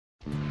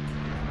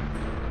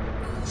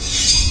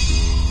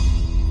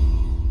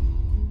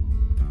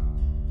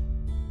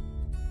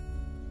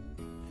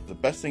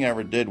Best thing I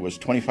ever did was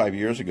 25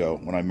 years ago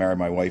when I married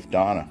my wife,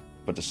 Donna.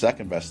 But the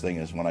second best thing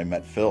is when I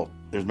met Phil.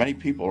 There's many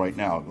people right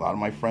now, a lot of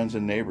my friends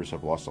and neighbors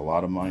have lost a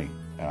lot of money.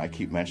 And I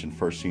keep mentioning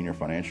First Senior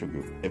Financial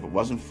Group. If it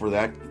wasn't for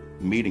that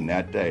meeting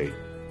that day,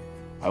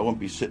 I wouldn't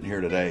be sitting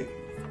here today,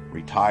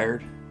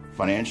 retired,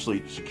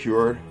 financially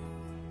secured,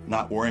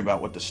 not worrying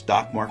about what the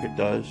stock market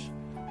does.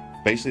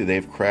 Basically,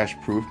 they've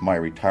crash-proofed my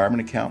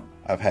retirement account.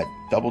 I've had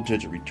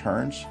double-digit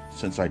returns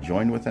since I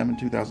joined with them in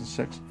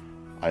 2006.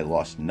 I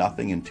lost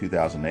nothing in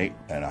 2008,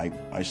 and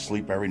I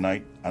sleep every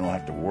night. I don't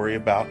have to worry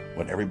about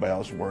what everybody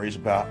else worries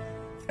about,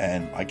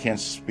 and I can't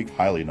speak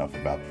highly enough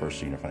about First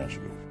Senior Financial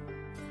Group.